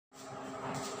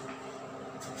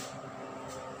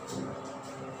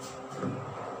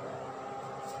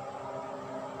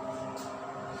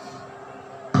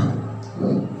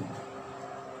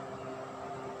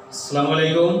আসসালামু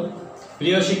আলাইকুম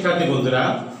প্রিয় শিক্ষার্থী বন্ধুরা,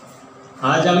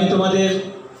 আজ আমি তোমাদের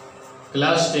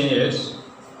ক্লাস 10 এর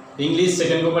ইংলিশ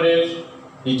সেকেন্ড পেপারের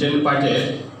রিটেন পার্টের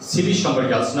সিভি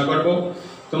সম্পর্কে আলোচনা করব।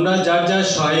 তোমরা যার যার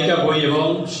সহায়িকা বই এবং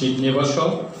শীট নিয়ে বসো।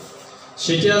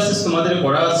 শীটে আছে তোমাদের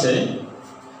পড়া আছে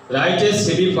write a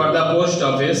CV for the post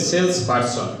of A sales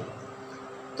person.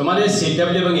 তোমাদের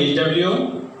সিডব্লিউ এবং এইচডব্লিউ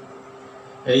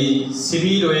এই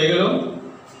সিভি রয়ে গেল।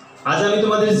 আজ আমি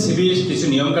তোমাদের সিভির কিছু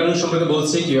নিয়মকানুন সম্পর্কে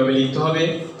বলছি, কীভাবে লিখতে হবে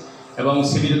এবং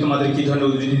সিভিতে তোমাদের কী ধরনের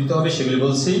উদ্ধৃতি দিতে হবে সেগুলি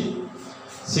বলছি।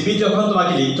 সিভি যখন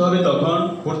তোমাকে লিখতে হবে তখন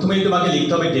প্রথমেই তোমাকে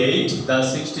লিখতে হবে ডেট দ্য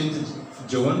 16th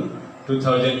জুন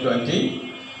 2020।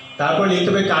 তারপর লিখতে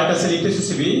হবে কার কাছে লিখতেছো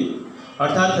সিভি,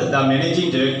 অর্থাৎ the managing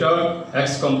director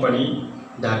x company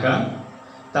Dhaka.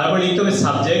 তারপর লিখতে হবে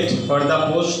subject for the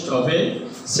post of A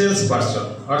sales person,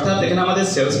 অর্থাৎ এখানে আমাদের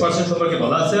সেলস পারসন সম্পর্কে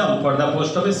বলা আছে, for the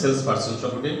post of A sales person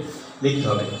সম্পর্কে লিখতে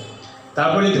হবে।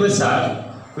 তারপর লিখতে হবে sir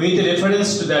with reference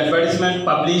to the advertisement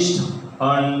published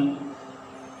on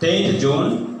 10th June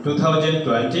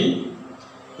 2020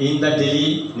 in the Daily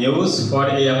News for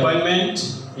a appointment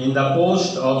in the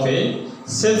post of a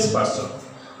salesperson.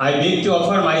 I beg to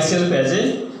offer myself as a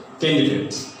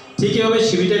candidate. ঠিক এভাবে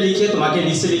সিভিটা লিখে তোমাকে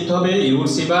নিচে লিখতে হবে your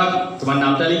সিভা, তোমার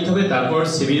নামটা লিখতে হবে, তারপর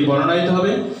সিভির বর্ণনা দিতে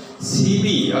হবে।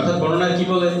 সিভি অর্থাৎ বর্ণনা কি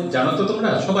বলে জানো তো তোমরা,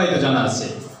 সবাই তো জানা আছে।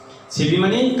 সিভি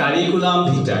মানে কারিকুলাম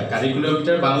ভিটা, কারিকুলাম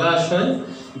ভিটার বাংলা আশ্রয়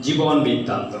জীবন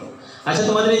বৃত্তান্ত। আচ্ছা,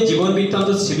 তোমাদের এই জীবন বৃত্তান্ত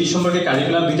সিভি সম্পর্কে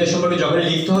কারিকুলাম ভিটা সম্পর্কে যখন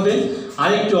লিখতে হবে,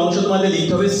 আরেকটু অংশ তোমাদের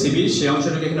লিখতে হবে সিভির, সেই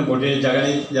অংশটাকে এখানে বোর্ডের জায়গায়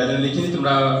লিখে নিই।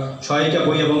 তোমরা সহায়িকা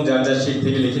বই এবং যার যার শীট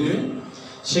থেকে লিখে নেবে।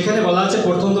 সেখানে বলা আছে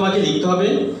প্রথম তোমাকে লিখতে হবে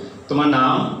তোমার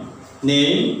নাম,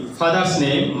 name, father's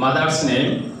name, mother's name,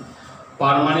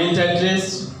 permanent address,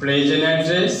 present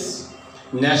address,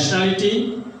 nationality.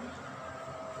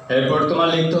 এরপর তোমার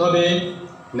লিখতে হবে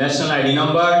national ID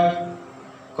number,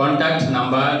 contact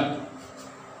number,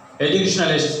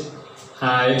 educational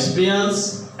experience,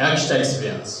 extra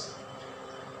experience,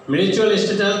 marital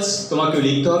status তোমাকে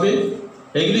লিখতে হবে।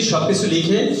 এগুলি সব কিছু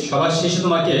লিখে সবার শেষে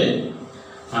তোমাকে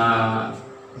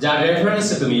যা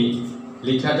রেফারেন্সে তুমি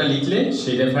লেখাটা লিখলে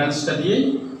সেই রেফারেন্সটা দিয়ে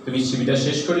তুমি সিভিটা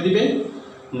শেষ করে দিবে।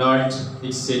 নট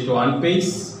এক্সিড 1 পেজ,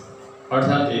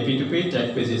 অর্থাৎ এপি টু পেজ, এক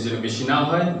পেজের যেন বেশি না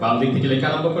হয়। বাম দিক থেকে লেখা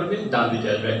আরম্ভ করবে, ডান দিকে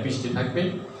আসবে, এক পৃষ্ঠে থাকবে।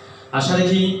 আশা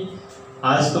রাখি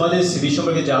আজ তোমাদের সিভি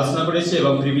সম্পর্কে যে আলোচনা করেছি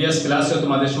এবং প্রিভিয়াস ক্লাসেও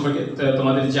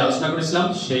তোমাদের যে আলোচনা করেছিলাম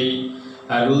সেই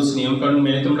রুলস নিয়মকানুন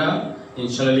মেনে তোমরা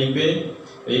ইনশাল্লাহ লিখবে।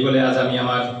 এই বলে আজ আমি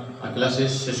আমার ক্লাসে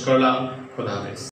শেষ করলাম। খোদা হাফেজ।